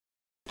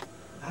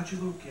Pudgy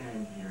Little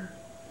Gang here.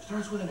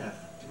 Starts with an F.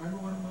 Do you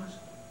remember what it was?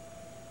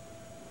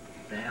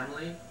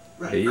 Family?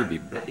 Right. Baby.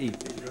 You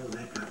know,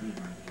 they've got me right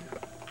here.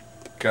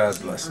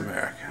 God bless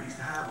America. I used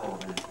to have all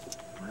this.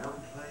 My own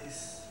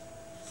place,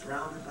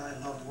 surrounded by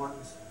loved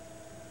ones,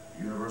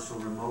 universal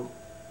remote.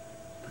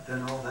 But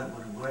then all that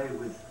went away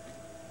with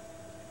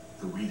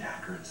the weed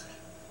hacker incident.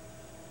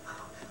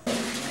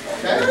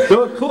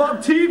 The Club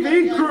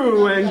TV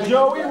crew and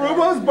Joey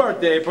Rubo's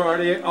birthday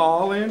party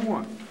all in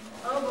one.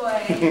 Oh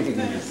boy.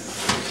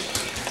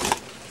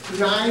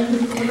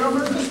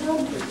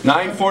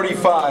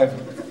 9:45.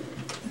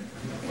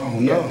 Oh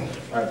no.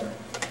 I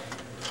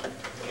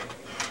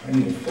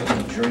need a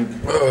fucking drink.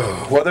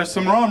 Well, there's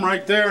some rum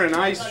right there, and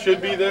ice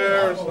should be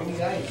there.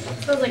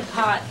 Smells like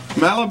pot.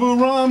 Malibu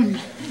rum.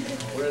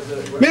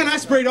 Man, I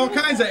sprayed all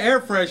kinds of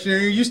air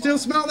freshener. You still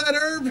smell that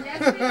herb?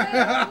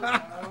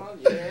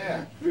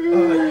 Yeah.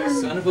 You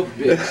son of a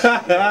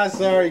bitch.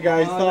 Sorry,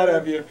 guys. Thought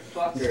of you.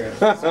 Fucker.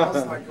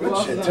 Smells like good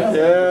shit, too.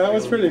 Yeah, that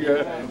was pretty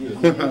good.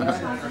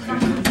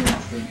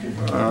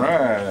 All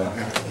right.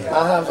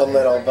 I'll have a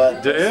little,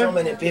 but Do you? there's so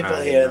many people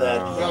here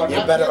that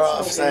you're better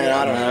off saying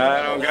I don't have.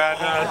 I don't got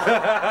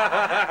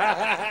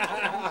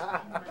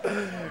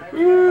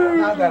none.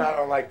 Not that I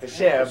don't like to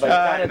share, but you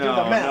gotta do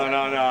the math.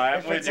 No.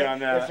 I'm with you on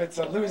that. If it's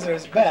a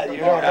loser's bet, you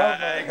don't know.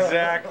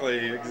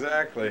 Exactly. This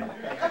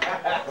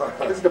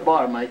is the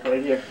bar, Mike,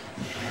 right here.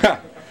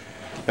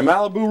 The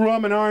Malibu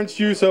rum and orange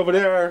juice over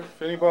there.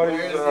 If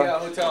anybody's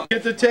hotel?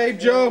 get the tape,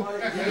 Joe.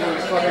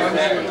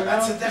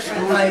 That's a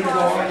different night.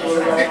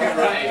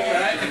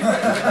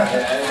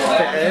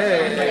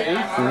 Hey.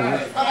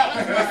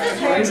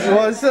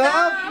 What's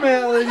up,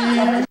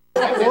 Melody?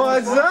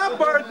 What's up,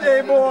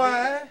 birthday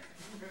boy?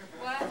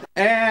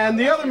 And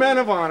the other man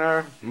of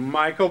honor,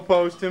 Michael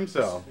Post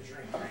himself. Is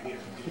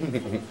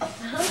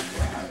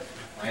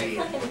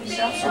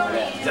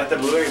that the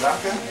blueberry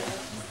vodka?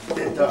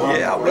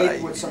 Yeah,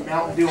 right. With some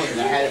Mountain Dew in it.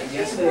 I had it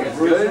yesterday.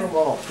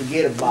 Oh,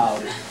 forget about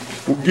it.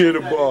 Get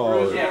a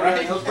ball. Yeah,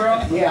 right,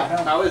 Hillsborough?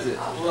 Yeah. How is it?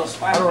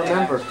 I don't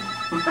remember.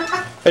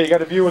 Hey, you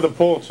got a view of the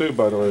pool too,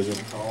 by the way.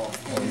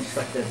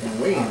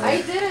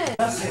 I didn't.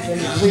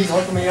 Please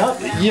hook me up.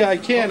 Yeah, I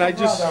can. I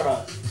just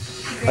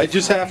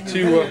have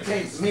to.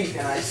 Me,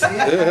 can I see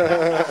it?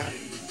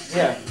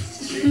 Yeah.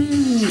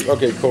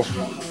 Okay, cool.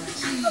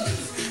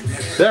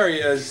 There he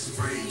is.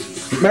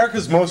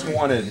 America's Most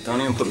Wanted.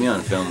 Don't even put me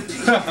on film.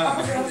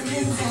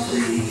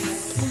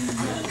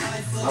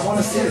 I want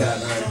to see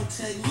that, man.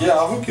 Yeah,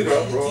 I'll hook it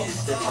up, bro.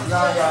 I'm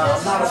not a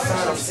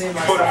fan of seeing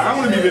myself. But I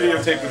want to be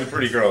videotaped with the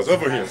pretty girls.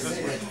 Over here.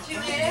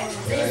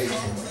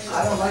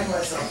 I don't like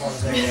myself on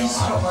video.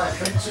 I don't like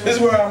pictures. This is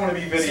where I want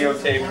to be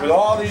videotaped with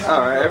all these.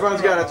 Alright,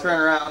 everyone's got to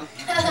turn around.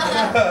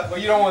 Well,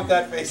 you don't want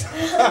that face.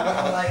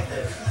 I like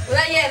this.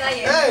 Not yet.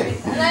 Hey!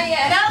 Not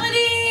yet.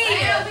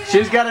 Melody!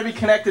 She's got to be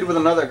connected with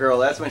another girl.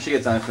 That's when she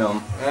gets on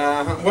film.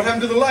 What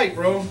happened to the light,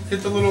 bro?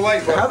 Hit the little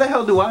light, bro. How the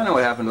hell do I know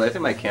what happened to it? I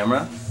think my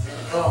camera.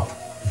 Oh.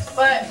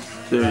 What?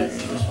 Okay,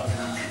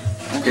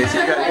 so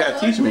you gotta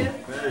teach me.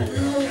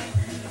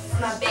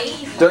 My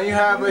baby. Don't you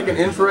have like an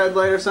infrared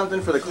light or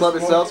something for the club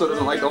itself so it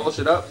doesn't light the whole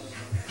shit up?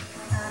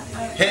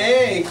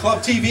 Hey,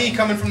 Club TV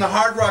coming from the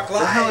Hard Rock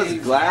Live. What the hell is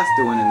Glass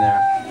doing in there?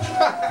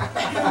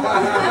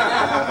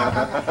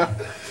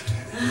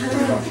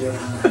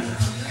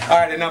 All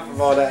right, enough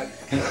of all that.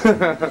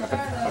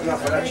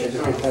 Enough of that shit.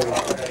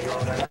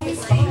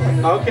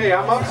 Okay,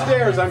 I'm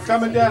upstairs. I'm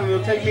coming down.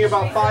 It'll take me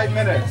about 5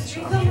 minutes.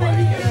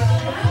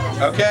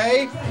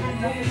 Okay?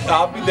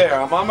 I'll be there.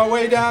 I'm on my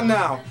way down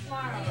now.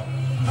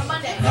 On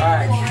Monday.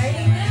 Alright.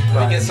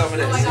 Let me get some of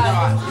this. You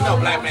know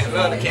black men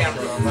love the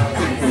camera.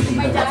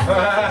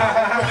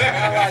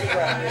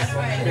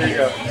 Here you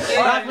go.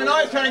 Black men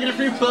always trying to get a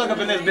free plug up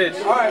in this bitch.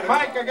 All right,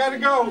 Mike, I gotta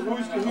go.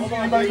 Who's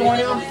anybody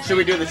going on? Should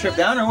we do the trip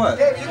down or what?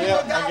 Hey, you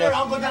can go down there.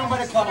 I'll go down by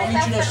the club. I'll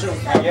meet you there soon.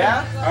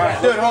 Yeah? Alright.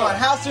 Dude, hold on.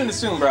 How soon to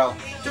soon, bro?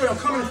 Dude, I'm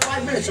coming in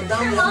 5 minutes. I'm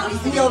down there. I'm in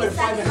 5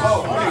 minutes.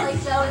 Oh, I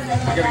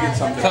gotta get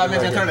something. 5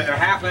 minutes, gonna turn it in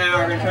half an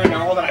hour, gonna turn it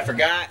hold on, I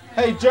forgot.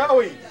 Hey,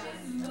 Joey.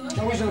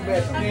 Joey's in the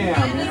bathroom.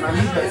 Damn, man, I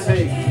need that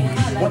tape.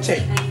 What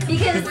tape?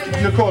 Because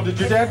Nicole, did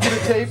your dad get a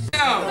tape? I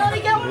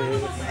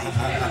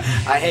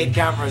hate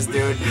cameras,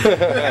 dude.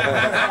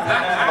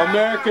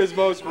 America's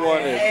Most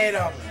Wanted. hate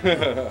them.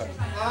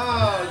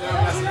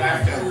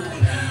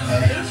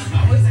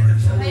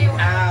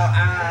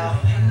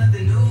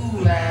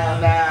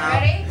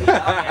 Ready?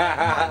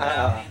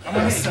 I'm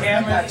gonna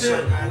spam that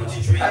shit, man.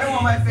 I don't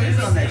want my face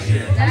on that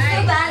shit. That's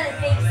so bad it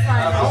makes fun.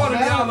 I want to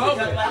be all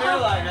over my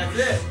hairline, that's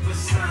it.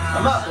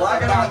 I'm not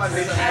blocking out my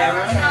face on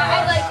camera.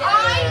 I like it.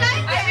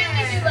 I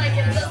really do like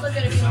it. It does look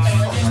good if you look like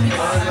it.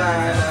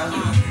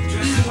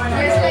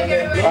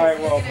 All right,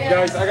 well,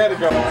 guys, I gotta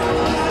go.